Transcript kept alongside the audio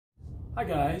Hi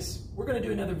guys, we're going to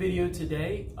do another video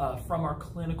today from our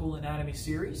clinical anatomy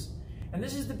series, and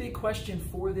this is the big question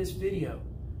for this video.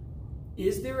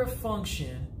 Is there a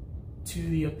function to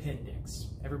the appendix?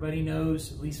 Everybody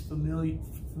knows, at least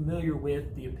familiar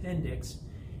with the appendix.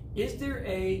 Is there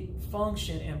a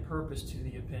function and purpose to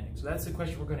the appendix? So that's the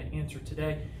question we're going to answer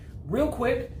today. Real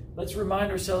quick, let's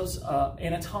remind ourselves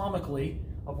anatomically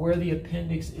of where the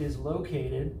appendix is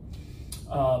located.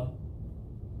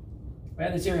 We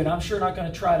have this area, and I'm sure not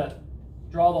going to try to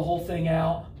draw the whole thing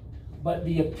out, but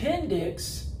the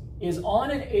appendix is on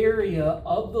an area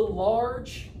of the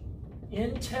large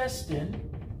intestine.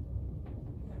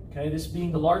 Okay, this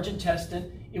being the large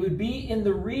intestine, it would be in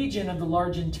the region of the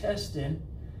large intestine,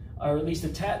 or at least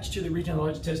attached to the region of the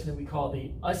large intestine that we call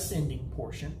the ascending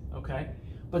portion. Okay,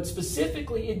 but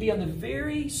specifically, it'd be on the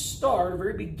very start, or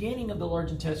very beginning of the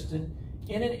large intestine,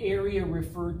 in an area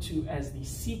referred to as the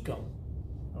cecum.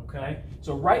 Okay,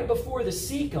 so right before the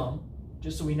cecum,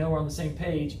 just so we know we're on the same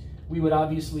page, we would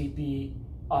obviously be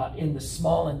in the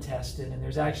small intestine, and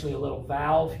there's actually a little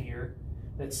valve here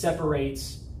that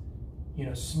separates,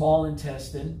 small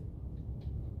intestine.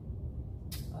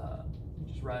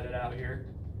 Just write it out here.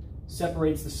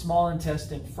 Separates the small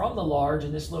intestine from the large,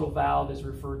 and this little valve is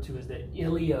referred to as the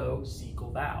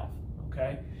ileocecal valve.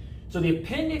 Okay, so the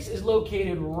appendix is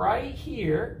located right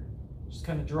here. Just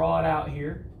kind of draw it out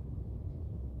here.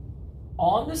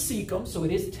 On the cecum, so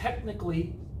it is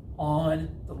technically on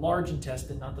the large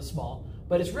intestine, not the small,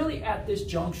 but it's really at this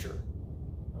juncture,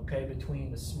 okay, between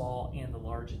the small and the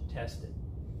large intestine,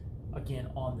 again,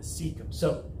 on the cecum.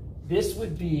 So this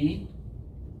would be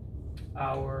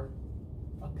our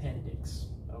appendix,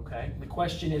 okay? The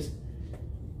question is,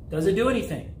 does it do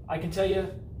anything? I can tell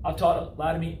you, I've taught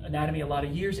anatomy a lot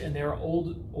of years, and there are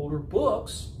older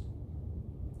books.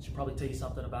 I should probably tell you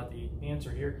something about the answer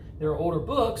here. There are older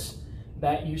books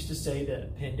that used to say the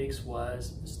appendix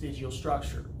was vestigial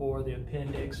structure, or the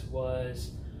appendix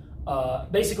was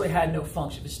basically had no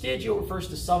function. Vestigial refers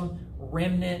to some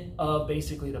remnant of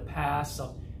basically the past,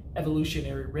 some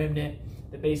evolutionary remnant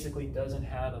that basically doesn't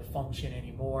have a function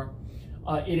anymore.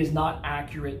 It is not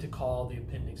accurate to call the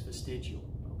appendix vestigial,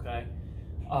 okay?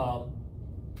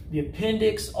 The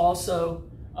appendix also,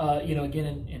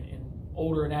 again, in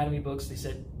older anatomy books, they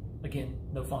said, again,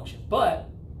 no function. But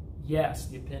yes,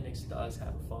 the appendix does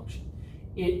have a function.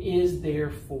 It is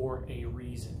there for a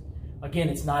reason. Again,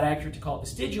 it's not accurate to call it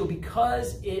vestigial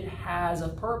because it has a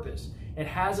purpose. It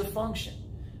has a function,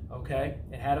 okay?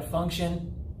 It had a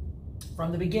function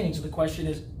from the beginning. So the question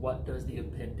is, what does the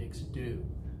appendix do,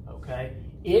 okay?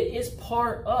 It is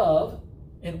part of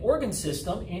an organ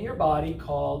system in your body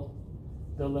called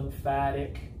the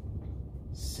lymphatic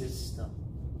system,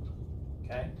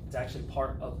 okay? It's actually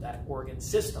part of that organ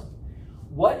system.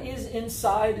 What is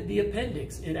inside the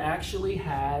appendix? It actually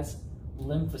has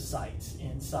lymphocytes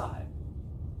inside.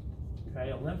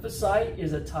 Okay, a lymphocyte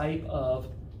is a type of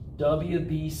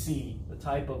WBC, the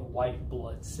type of white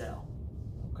blood cell.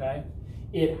 Okay,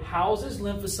 it houses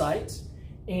lymphocytes,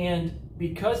 and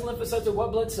because lymphocytes are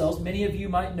white blood cells, many of you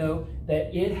might know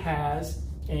that it has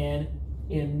an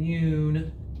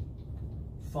immune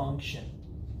function.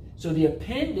 So the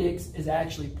appendix is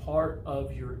actually part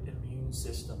of your immune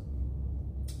system.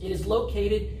 It is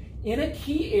located in a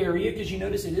key area, because you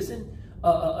notice it is in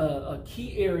a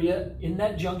key area in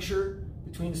that juncture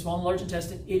between the small and large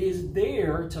intestine. It is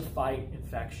there to fight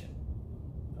infection,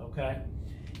 okay?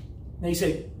 Now you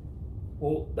say,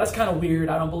 well, that's kind of weird.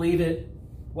 I don't believe it.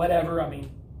 Whatever. I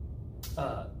mean,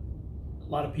 a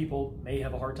lot of people may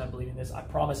have a hard time believing this. I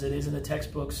promise it is in the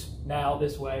textbooks now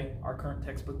this way. Our current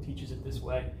textbook teaches it this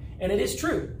way, and it is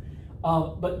true.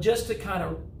 But just to kind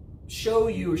of show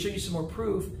you some more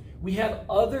proof, we have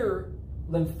other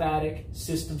lymphatic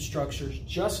system structures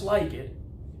just like it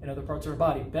in other parts of our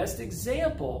body. Best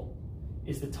example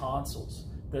is the tonsils.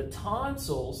 The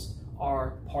tonsils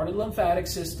are part of the lymphatic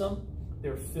system.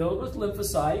 They're filled with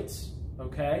lymphocytes,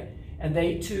 okay? And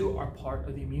they too are part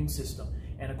of the immune system.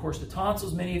 And of course the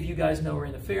tonsils, many of you guys know, are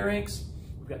in the pharynx.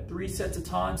 We've got 3 sets of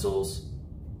tonsils,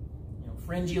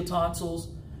 pharyngeal tonsils.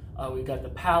 We've got the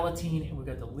palatine, and we've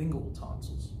got the lingual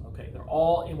tonsils. Okay, they're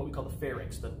all in what we call the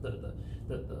pharynx, the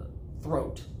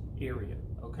throat area.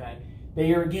 Okay,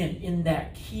 they are again in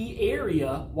that key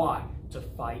area. Why? To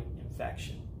fight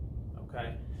infection.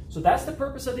 Okay, so that's the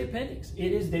purpose of the appendix.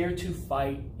 It is there to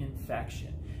fight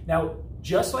infection. Now,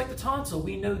 just like the tonsil,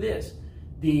 we know this: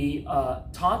 the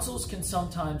tonsils can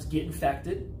sometimes get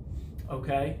infected.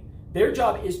 Okay, their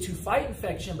job is to fight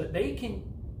infection, but they can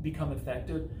become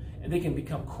infected. And they can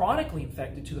become chronically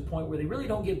infected to the point where they really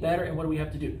don't get better. And what do we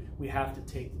have to do? We have to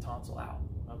take the tonsil out.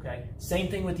 Okay, same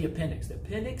thing with the appendix. The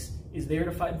appendix is there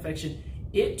to fight infection.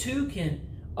 It too can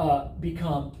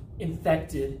become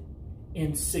infected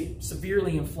and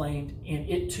severely inflamed, and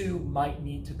it too might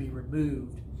need to be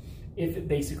removed if it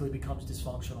basically becomes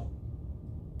dysfunctional.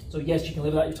 So yes, you can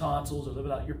live without your tonsils or live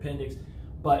without your appendix,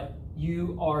 but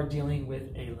you are dealing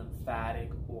with a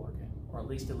lymphatic organ, or at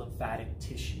least a lymphatic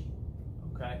tissue.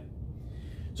 Okay,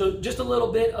 so just a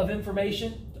little bit of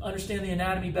information to understand the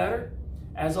anatomy better.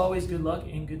 As always, good luck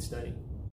and good study.